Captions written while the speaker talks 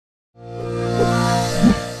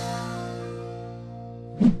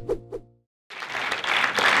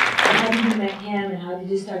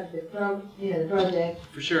started the project?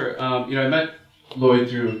 For sure. You know, I met Lloyd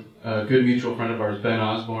through a good mutual friend of ours, Ben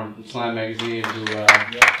Osborne from Slam Magazine, who getting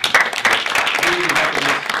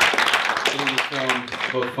this film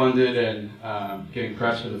both funded and getting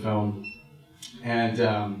press for the film. And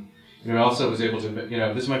you know, I also was able to, you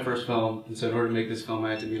know, this is my first film, and so in order to make this film,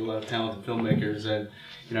 I had to meet a lot of talented filmmakers. And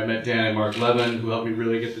you know, I met Dan and Mark Levin, who helped me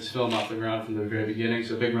really get this film off the ground from the very beginning.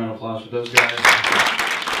 So a big round of applause for those guys.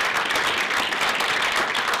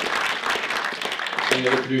 And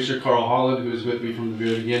the other producer, Carl Holland, who was with me from the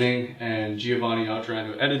very beginning, and Giovanni Outran,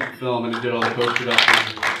 who edited the film and who did all the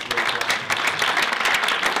post-production.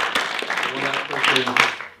 One last person,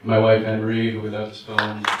 my wife, Anne Marie, who without this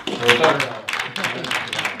film,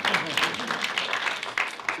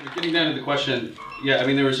 getting down to the question, yeah, I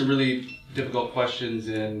mean, there were some really difficult questions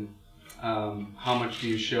in how much do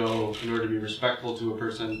you show in order to be respectful to a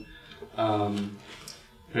person.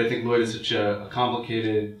 But I think Lloyd is such a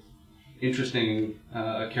complicated, interesting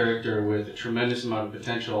character with a tremendous amount of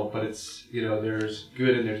potential, but it's, you know, there's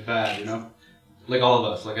good and there's bad, you know? Like all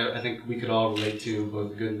of us. Like, I think we could all relate to both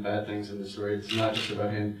the good and bad things in this story. It's not just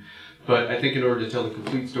about him. But I think in order to tell the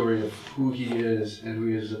complete story of who he is and who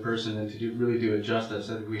he is as a person and to really do it justice,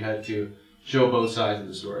 I think we had to show both sides of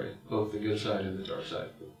the story, both the good side and the dark side.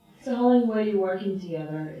 So how long were you working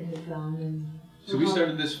together in the film? So we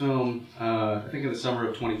started this film, I think in the summer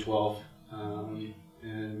of 2012,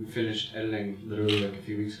 and we finished editing literally like a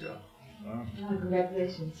few weeks ago. Wow. Oh,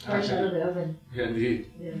 congratulations. Fresh out of the oven. Yeah,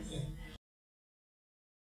 indeed. Yes.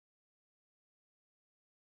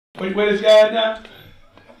 Where this guy at now?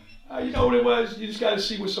 You know what it was? You just got to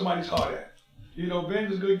see where somebody's heart at. You know,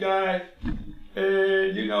 Ben's a good guy.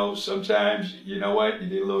 And, you know, sometimes, you know what? You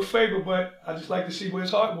did a little favor, but I just like to see where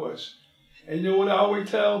his heart was. And you know what I always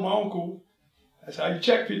tell my uncle? That's how you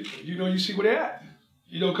check people. You know, you see where they're at.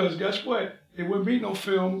 You know, because guess what? It wouldn't be no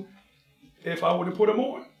film if I would have put them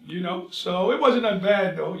on, you know? So it wasn't nothing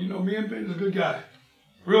bad, though. You know, me and Ben's a good guy.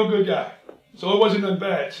 Real good guy. So it wasn't nothing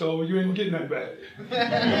bad, so you ain't gonna get nothing bad.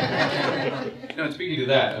 No, and speaking to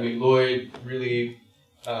that, I mean, Lloyd really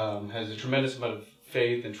has a tremendous amount of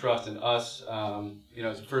faith and trust in us. You know,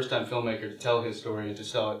 as a first-time filmmaker, to tell his story and to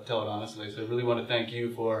tell it honestly. So I really want to thank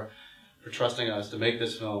you for trusting us to make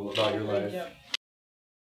this film about your life.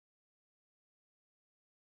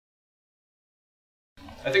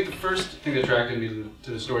 I think the first thing that attracted me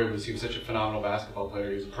to the story was he was such a phenomenal basketball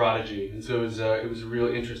player. He was a prodigy, and so it was a real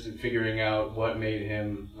interest in figuring out what made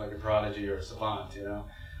him like a prodigy or a savant, you know,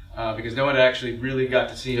 because no one actually really got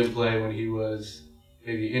to see him play when he was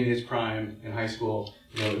maybe in his prime in high school.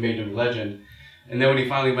 You know, it made him a legend, and then when he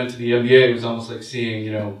finally went to the NBA, it was almost like seeing,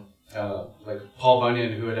 you know, like Paul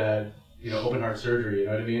Bunyan, who had you know, open heart surgery. You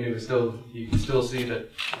know what I mean? It was still, you could still see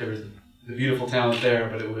that there was the beautiful talent there,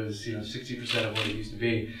 but it was, you know, 60% of what it used to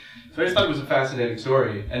be. So I just thought it was a fascinating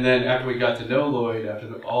story. And then after we got to know Lloyd, after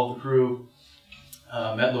all the crew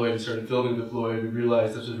met Lloyd and started filming with Lloyd, we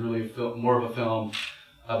realized this was really more of a film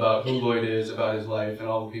about who Lloyd is, about his life, and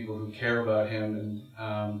all the people who care about him,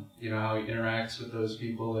 and you know, how he interacts with those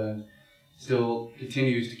people and still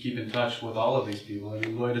continues to keep in touch with all of these people. I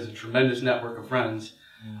mean, Lloyd has a tremendous network of friends.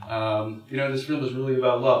 You know, this film is really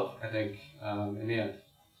about love, I think, in the end.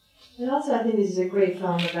 And also, I think this is a great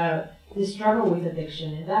film about the struggle with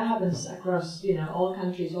addiction, and that happens across, you know, all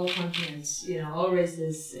countries, all continents, you know, all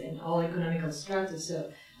races and all economical strata. So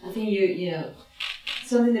I think you know,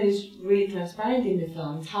 something that is really transparent in the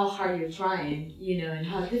film is how hard you're trying, you know, and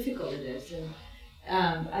how difficult it is.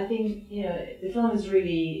 And I think, you know, the film is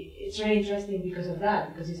really, it's really interesting because of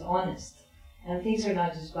that, because it's honest. And things are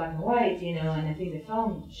not just black and white, you know, and I think the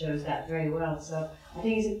film shows that very well. So I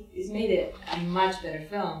think it's made it a much better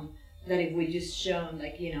film than if we just shown,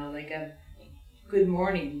 like, you know, like a good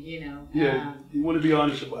morning, you know. Yeah, you want to be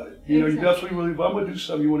honest about it. You know, you definitely really, if I'm going to do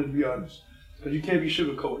something, you want to be honest. Because you can't be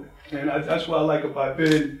sugarcoated. And that's what I like about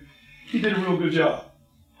Ben. He did a real good job.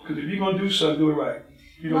 Because if you're going to do something, do it right.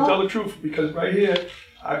 You know, tell the truth. Because right here,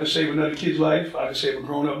 I could save another kid's life. I could save a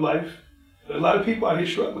grown-up life. But a lot of people out here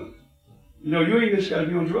struggling. You know, you ain't just got to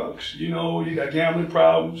be on drugs. You know, you got gambling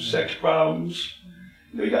problems, sex problems.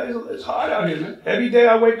 You know, it's hard out here, man. Every day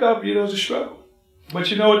I wake up, you know, it's a struggle. But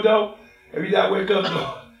you know what, though? Every day I wake up,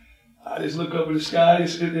 though, I just look up in the sky and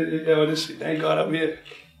thank God I'm here.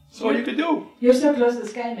 That's all you can do. You're so close to the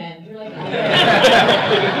sky, man. You're like,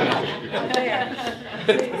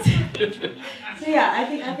 So yeah,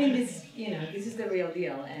 I think this, you know, this is the real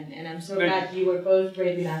deal, and I'm so glad you were both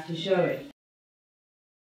brave enough to show it.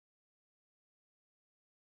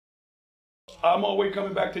 I'm always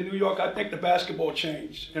coming back to New York. I think the basketball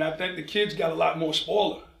changed, and I think the kids got a lot more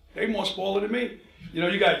spoiler. They more spoiler than me. You know,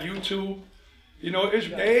 you got YouTube, You know, it's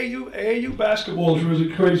AAU basketball is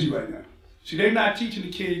really crazy right now. See, they're not teaching the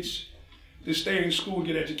kids to stay in school and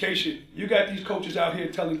get education. You got these coaches out here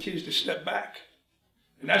telling kids to step back.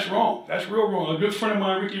 And that's wrong. That's real wrong. A good friend of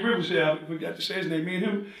mine, Ricky Rivers here, I forgot to say his name. Me and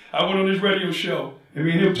him, I went on his radio show, and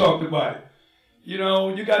me and him talked about it. You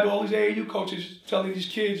know, you got all these AAU coaches telling these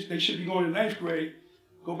kids they should be going to 9th grade,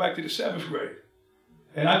 go back to the 7th grade.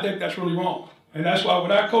 And I think that's really wrong. And that's why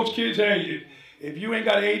when I coach kids, hey, if you ain't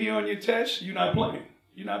got an 80 on your test, you're not playing.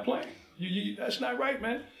 You're not playing. That's not right,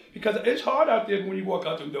 man. Because it's hard out there when you walk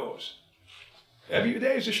out the doors. Every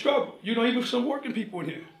day is a struggle. You know, even some working people in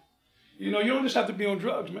here. You know, you don't just have to be on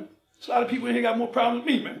drugs, man. There's a lot of people in here got more problems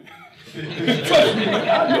than me, man. Trust me, man.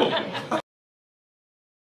 I know.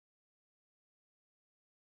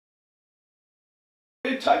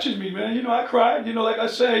 It touches me, man. You know, I cried. You know, like I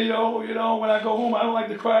say, you know, when I go home, I don't like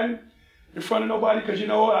to cry in front of nobody because, you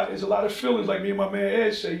know, there's a lot of feelings. Like me and my man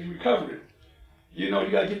Ed say, he's recovering. You know,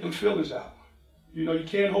 you got to get them feelings out. You know, you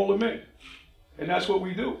can't hold them in. And that's what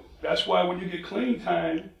we do. That's why when you get clean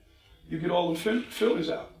time, you get all them feelings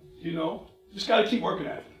out. You know, just got to keep working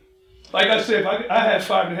at it. Like I said, if I had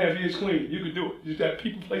 5.5 years clean, you could do it. You just got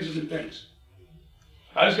people, places, and things.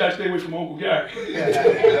 I just got to stay away from Uncle Gary.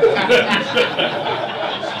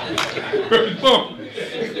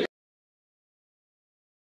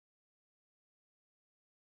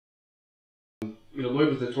 You know, Lloyd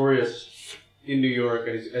was notorious in New York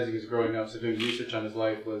as he was growing up, so doing research on his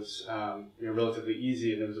life was you know, relatively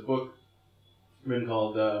easy. And there was a book written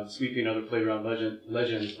called Swee Pea and Other Playground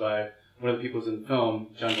Legends by one of the people who's in the film,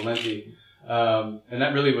 John Valenti. And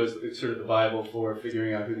that really was sort of the Bible for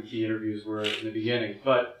figuring out who the key interviews were in the beginning.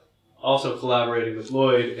 But also collaborating with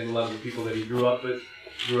Lloyd and a lot of the people that he grew up with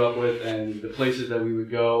and the places that we would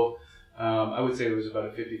go. I would say it was about a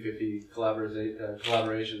 50-50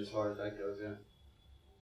 collaboration as far as that goes, yeah.